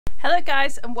Hello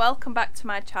guys and welcome back to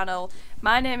my channel.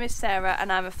 My name is Sarah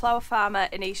and I'm a flower farmer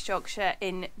in East Yorkshire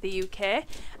in the UK,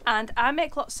 and I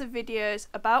make lots of videos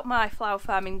about my flower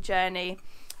farming journey,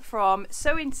 from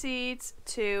sowing seeds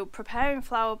to preparing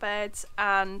flower beds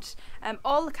and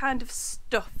all the kind of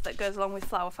stuff that goes along with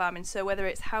flower farming. So whether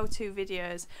it's how-to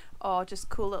videos or just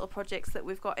cool little projects that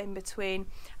we've got in between,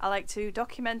 I like to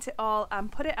document it all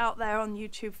and put it out there on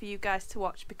YouTube for you guys to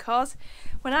watch, because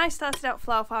when I started out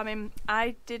flower farming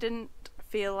I didn't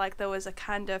feel like there was a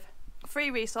kind of free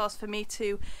resource for me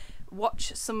to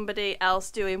watch somebody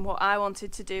else doing what I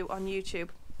wanted to do on YouTube.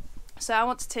 So I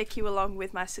want to take you along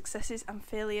with my successes and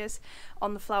failures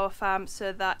on the flower farm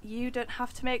so that you don't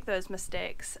have to make those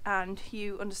mistakes and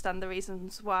you understand the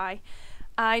reasons why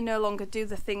I no longer do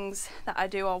the things that I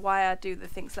do, or why I do the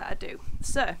things that I do.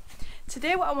 So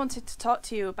today what I wanted to talk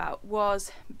to you about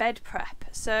was bed prep.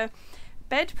 So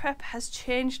bed prep has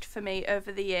changed for me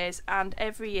over the years, and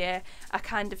every year I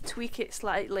kind of tweak it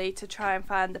slightly to try and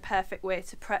find the perfect way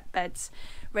to prep beds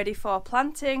ready for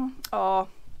planting, or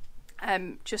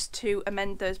just to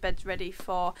amend those beds ready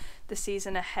for the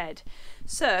season ahead.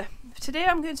 So today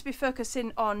I'm going to be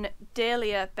focusing on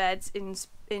dahlia beds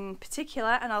in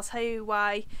particular, and I'll tell you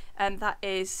why that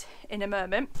is in a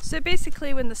moment. So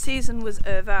basically, when the season was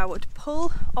over, I would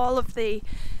pull all of the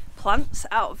plants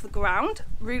out of the ground,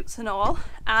 roots and all,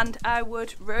 and I would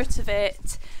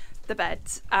rotivate the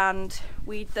beds and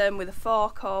weed them with a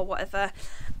fork or whatever,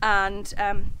 and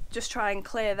just try and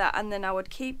clear that, and then I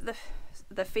would keep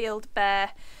the field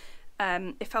bare.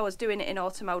 If I was doing it in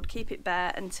autumn, I would keep it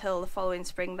bare until the following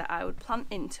spring that I would plant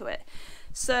into it.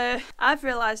 So I've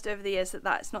realised over the years that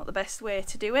that's not the best way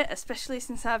to do it, especially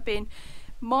since I've been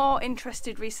more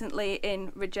interested recently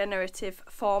in regenerative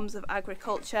forms of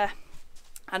agriculture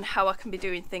and how I can be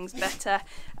doing things better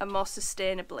and more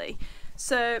sustainably.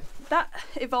 So that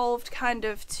evolved kind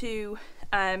of to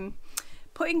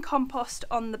putting compost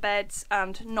on the beds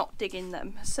and not digging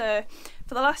them. So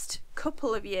for the last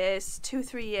couple of years,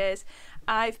 2-3 years,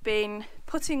 I've been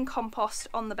putting compost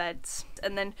on the beds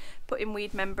and then putting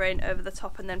weed membrane over the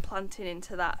top and then planting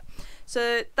into that.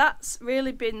 So that's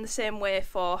really been the same way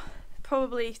for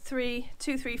probably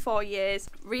 4 years.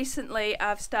 Recently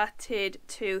I've started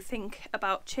to think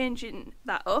about changing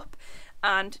that up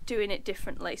and doing it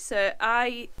differently. So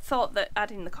I thought that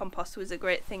adding the compost was a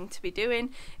great thing to be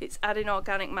doing. It's adding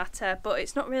organic matter, but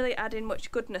it's not really adding much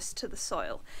goodness to the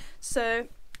soil. So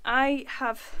I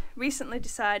have recently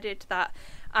decided that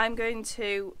I'm going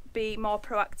to be more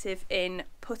proactive in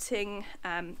putting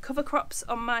cover crops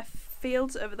on my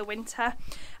fields over the winter.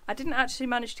 I didn't actually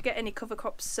manage to get any cover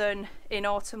crops sown in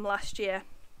autumn last year,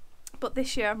 but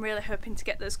this year I'm really hoping to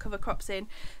get those cover crops in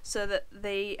so that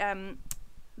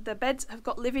the beds have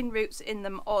got living roots in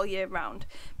them all year round,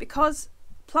 because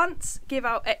plants give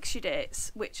out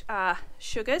exudates, which are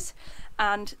sugars,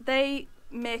 and they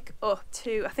make up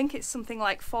to, I think it's something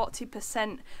like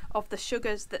 40% of the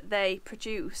sugars that they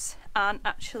produce aren't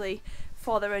actually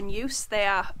for their own use. They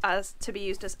are to be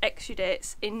used as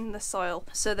exudates in the soil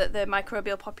so that the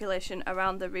microbial population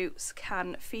around the roots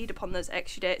can feed upon those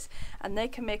exudates, and they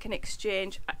can make an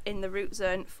exchange in the root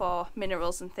zone for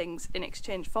minerals and things in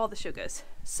exchange for the sugars.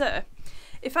 So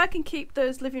if I can keep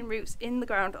those living roots in the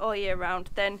ground all year round,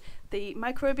 then the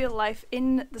microbial life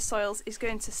in the soils is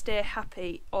going to stay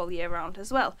happy all year round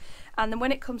as well. And then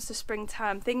when it comes to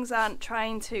springtime, things aren't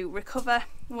trying to recover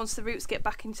once the roots get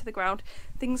back into the ground.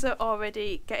 Things are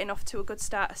already getting off to a good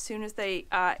start as soon as they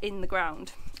are in the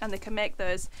ground, and they can make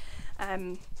those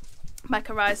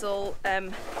mycorrhizal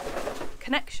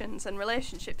connections and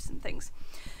relationships and things.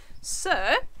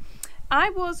 So I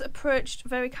was approached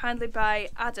very kindly by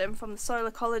Adam from the Soil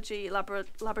Ecology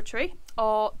Laboratory,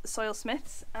 or Soil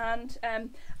Smiths, and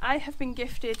I have been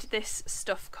gifted this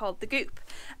stuff called the Goop,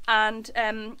 and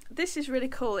this is really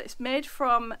cool. It's made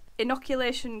from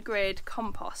inoculation grade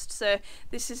compost, so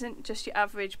this isn't just your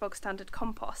average bog standard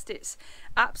compost. It's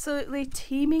absolutely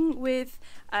teeming with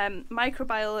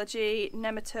microbiology,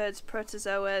 nematodes,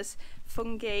 protozoas,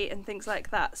 fungi and things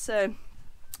like that. So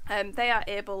they are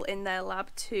able in their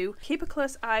lab to keep a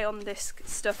close eye on this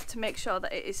stuff to make sure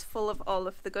that it is full of all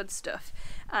of the good stuff,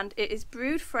 and it is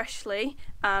brewed freshly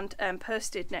and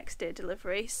posted next day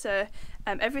delivery. So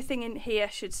everything in here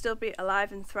should still be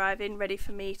alive and thriving, ready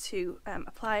for me to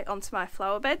apply onto my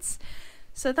flower beds.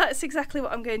 So that's exactly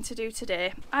what I'm going to do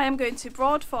today. I am going to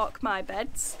broad fork my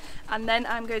beds, and then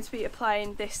I'm going to be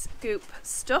applying this Goop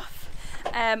stuff.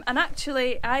 And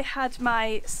actually I had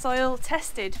my soil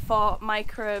tested for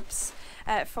microbes,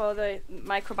 for the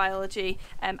microbiology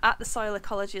at the Soil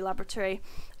Ecology Laboratory,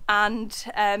 and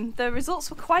the results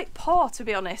were quite poor, to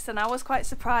be honest, and I was quite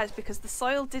surprised because the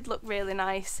soil did look really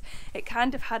nice. It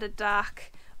kind of had a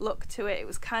dark look to it. It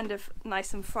was kind of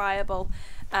nice and friable,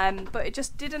 but it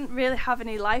just didn't really have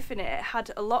any life in it. It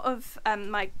had a lot of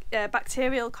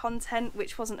bacterial content,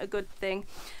 which wasn't a good thing.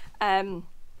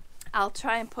 I'll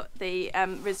try and put the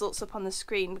results up on the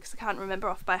screen because I can't remember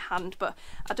off by hand, but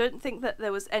I don't think that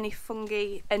there was any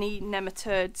fungi, any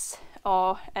nematodes,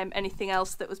 or anything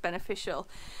else that was beneficial.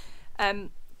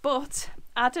 But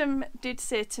Adam did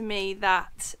say to me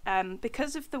that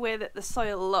because of the way that the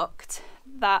soil looked,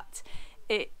 that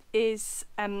it is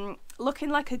looking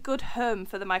like a good home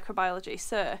for the microbiology.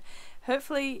 So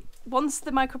hopefully once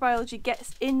the microbiology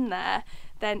gets in there,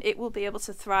 then it will be able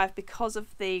to thrive because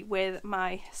of the way that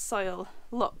my soil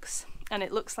looks, and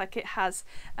it looks like it has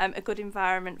a good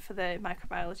environment for the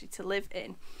microbiology to live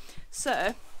in.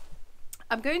 So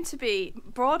I'm going to be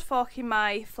broad forking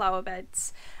my flower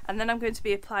beds, and then I'm going to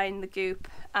be applying the goop,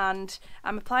 and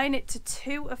I'm applying it to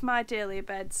 2 of my dahlia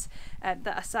beds that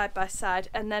are side by side,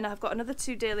 and then I've got another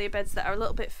 2 dahlia beds that are a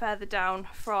little bit further down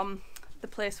from the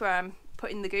place where I'm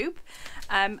putting the goop,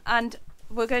 and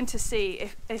we're going to see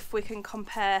if we can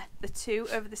compare the 2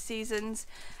 over the season,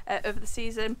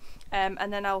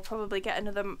 and then I'll probably get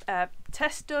another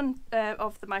test done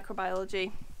of the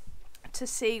microbiology to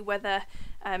see whether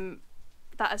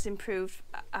that has improved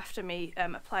after me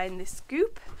applying this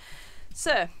goop.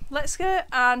 So let's go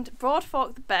and broad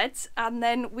fork the beds, and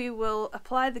then we will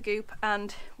apply the goop,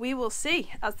 and we will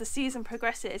see as the season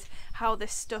progresses how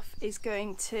this stuff is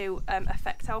going to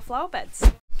affect our flower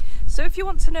beds. So if you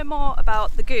want to know more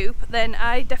about the goop, then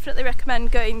I definitely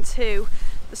recommend going to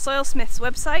the Soilsmiths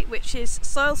website, which is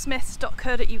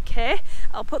soilsmiths.co.uk.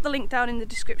 I'll put the link down in the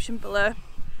description below,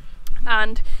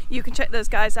 and you can check those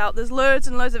guys out. There's loads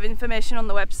and loads of information on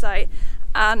the website,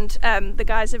 and the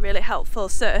guys are really helpful,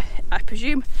 so I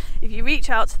presume if you reach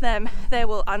out to them, they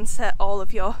will answer all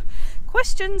of your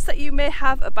questions that you may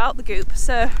have about the goop.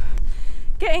 So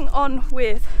getting on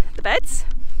with the beds,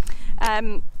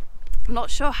 I'm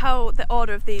not sure how the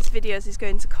order of these videos is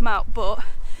going to come out, but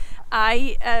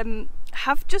I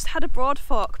have just had a broad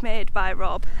fork made by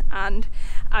Rob, and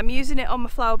I'm using it on my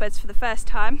flower beds for the first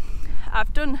time.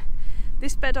 I've done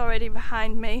this bed already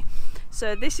behind me,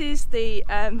 so this is the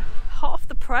hot off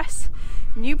the press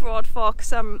new broad fork.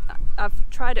 So I've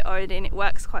tried it already and it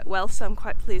works quite well, so I'm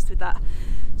quite pleased with that.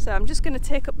 So I'm just going to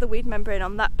take up the weed membrane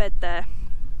on that bed there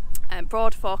and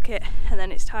broad fork it, and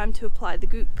then it's time to apply the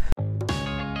goop.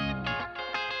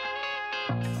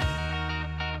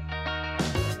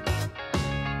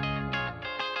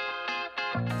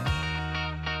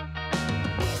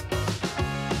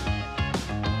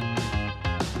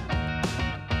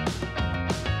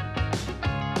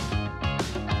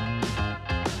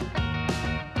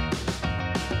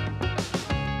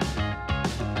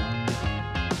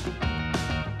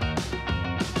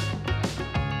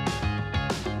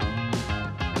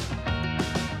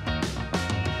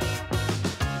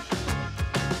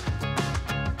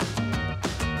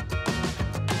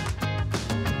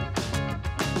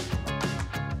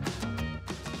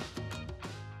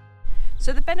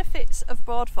 So the benefits of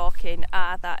broad forking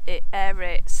are that it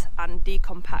aerates and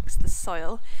decompacts the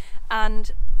soil,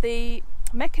 and the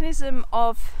mechanism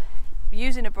of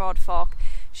using a broad fork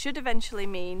should eventually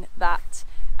mean that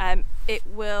it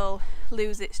will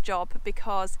lose its job,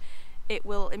 because it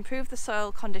will improve the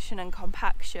soil condition and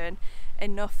compaction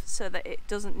enough so that it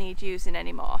doesn't need using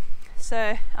anymore.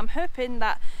 So I'm hoping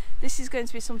that this is going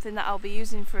to be something that I'll be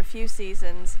using for a few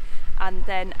seasons, and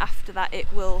then after that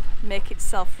it will make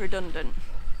itself redundant.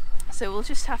 So we'll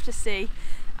just have to see.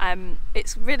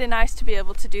 It's really nice to be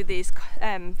able to do these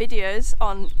videos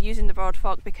on using the broad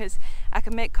fork, because I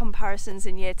can make comparisons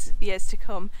in years to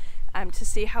come to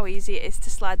see how easy it is to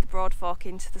slide the broad fork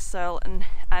into the soil,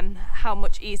 and how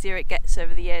much easier it gets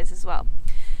over the years as well.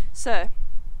 So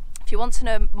if you want to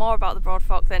know more about the broad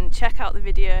fork, then check out the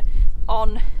video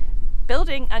on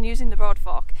building and using the broad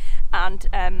fork, and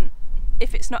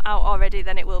if it's not out already,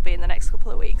 then it will be in the next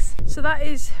couple of weeks. So that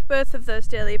is both of those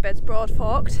dahlia beds broad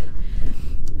forked,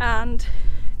 and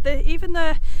even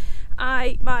though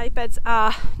my beds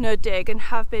are no dig and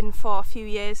have been for a few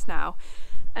years now,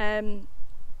 that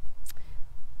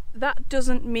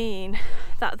doesn't mean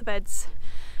that the beds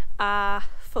are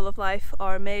full of life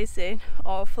or amazing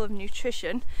or full of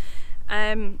nutrition,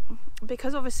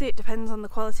 because obviously it depends on the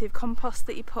quality of compost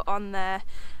that you put on there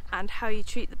and how you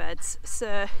treat the beds.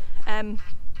 So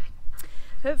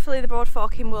hopefully the broad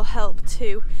forking will help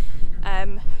to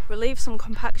relieve some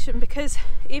compaction, because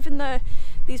even though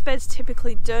these beds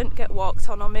typically don't get walked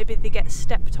on, or maybe they get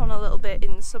stepped on a little bit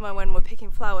in summer when we're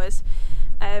picking flowers,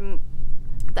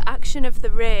 the action of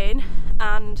the rain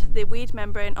and the weed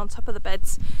membrane on top of the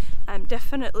beds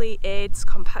definitely aids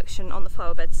compaction on the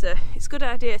flower beds. So it's a good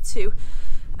idea to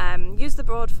use the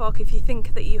broad fork if you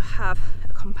think that you have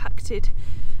a compacted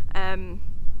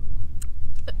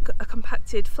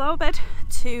flower bed,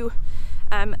 to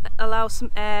allow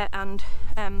some air and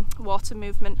water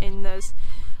movement in those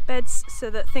beds so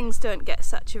that things don't get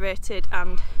saturated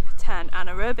and turn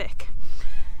anaerobic.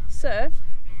 So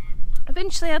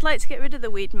eventually I'd like to get rid of the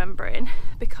weed membrane,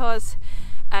 because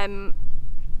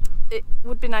it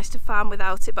would be nice to farm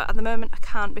without it, but at the moment I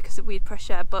can't because of weed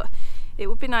pressure. But it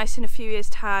would be nice in a few years'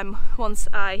 time, once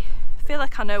I feel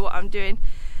like I know what I'm doing,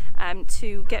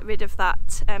 to get rid of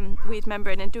that weed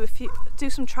membrane and do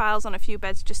some trials on a few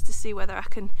beds just to see whether I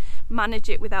can manage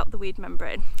it without the weed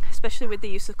membrane, especially with the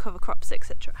use of cover crops,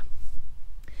 etc.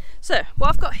 So what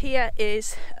I've got here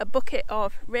is a bucket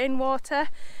of rainwater,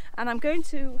 and I'm going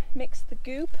to mix the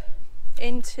goop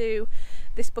into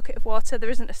this bucket of water. There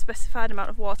isn't a specified amount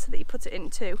of water that you put it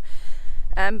into,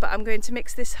 but I'm going to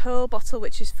mix this whole bottle,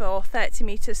 which is for 30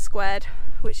 meters squared,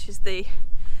 which is the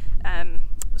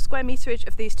square meterage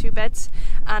of these two beds,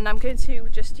 and I'm going to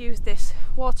just use this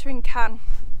watering can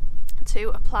to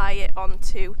apply it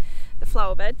onto the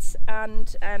flower beds.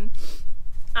 And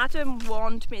Adam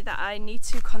warned me that I need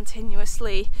to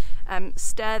continuously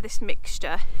stir this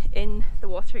mixture in the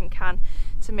watering can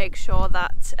to make sure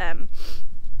that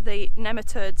the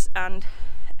nematodes and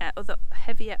other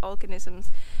heavier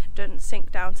organisms don't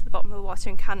sink down to the bottom of the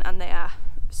watering can, and they are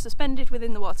suspended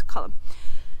within the water column.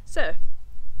 So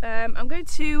I'm going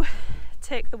to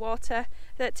take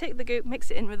the goop, mix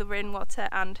it in with the rainwater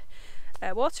and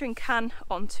watering can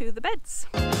onto the beds.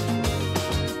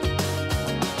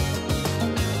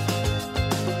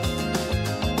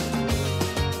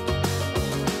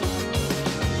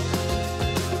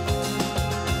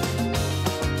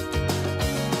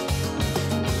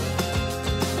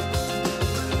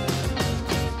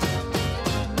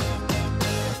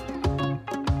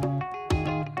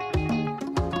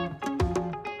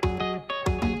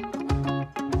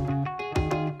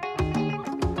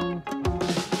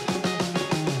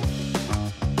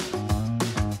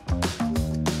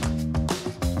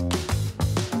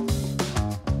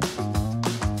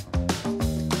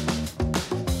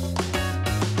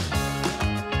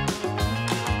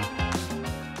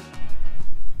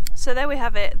 So there we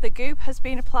have it. The goop has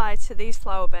been applied to these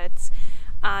flower beds,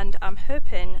 and I'm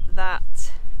hoping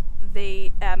that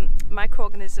the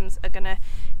microorganisms are going to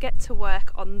get to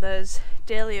work on those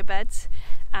dahlia beds,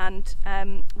 and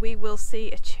we will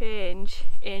see a change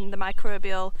in the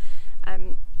microbial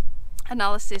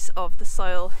analysis of the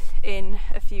soil in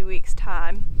a few weeks'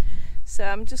 time. So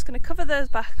I'm just going to cover those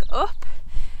back up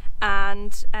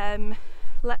and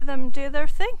let them do their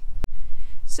thing.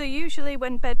 So usually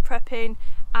when bed prepping,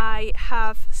 I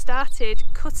have started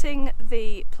cutting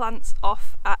the plants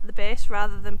off at the base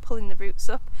rather than pulling the roots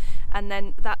up, and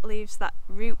then that leaves that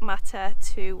root matter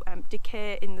to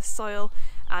decay in the soil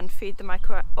and feed the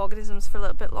microorganisms for a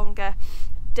little bit longer.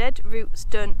 Dead roots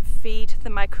don't feed the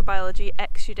microbiology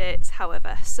exudates,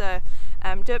 however, so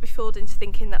don't be fooled into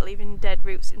thinking that leaving dead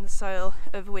roots in the soil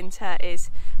over winter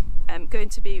is going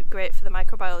to be great for the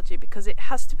microbiology, because it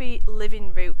has to be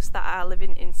living roots that are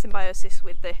living in symbiosis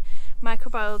with the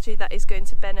microbiology that is going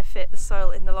to benefit the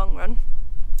soil in the long run.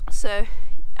 So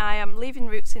I am leaving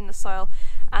roots in the soil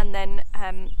and then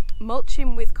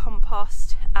mulching with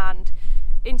compost, and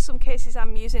in some cases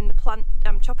I'm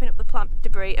chopping up the plant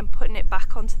debris and putting it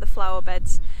back onto the flower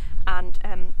beds and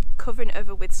covering it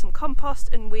over with some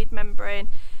compost and weed membrane.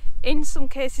 In some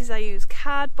cases I use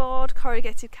cardboard,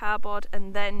 corrugated cardboard,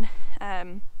 and then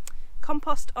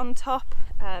compost on top.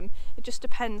 It just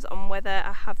depends on whether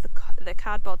I have the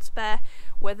cardboard spare,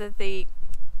 whether the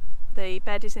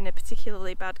bed is in a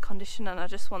particularly bad condition and I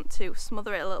just want to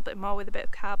smother it a little bit more with a bit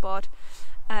of cardboard.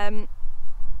 And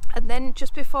then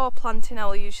just before planting I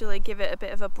will usually give it a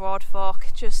bit of a broad fork,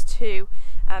 just to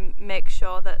make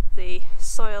sure that the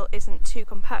soil isn't too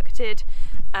compacted.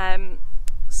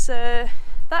 So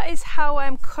that is how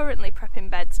I'm currently prepping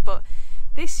beds, but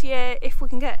this year, if we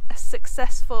can get a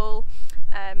successful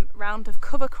round of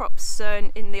cover crops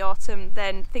sown in the autumn,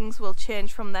 then things will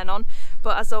change from then on.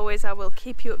 But as always, I will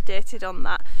keep you updated on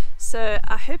that. So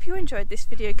I hope you enjoyed this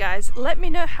video, guys. Let me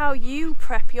know how you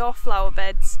prep your flower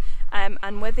beds,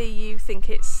 and whether you think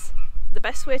it's the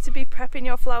best way to be prepping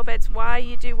your flower beds, why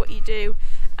you do what you do.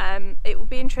 It will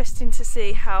be interesting to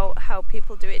see how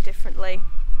people do it differently.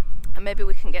 and maybe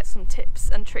we can get some tips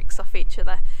and tricks off each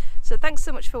other. So thanks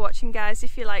so much for watching, guys.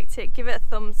 If you liked it, give it a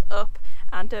thumbs up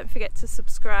and don't forget to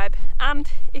subscribe.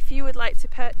 And if you would like to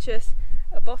purchase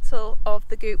a bottle of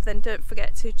the goop, then don't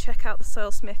forget to check out the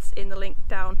Soil Smiths in the link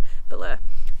down below.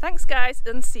 Thanks guys,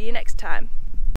 and see you next time.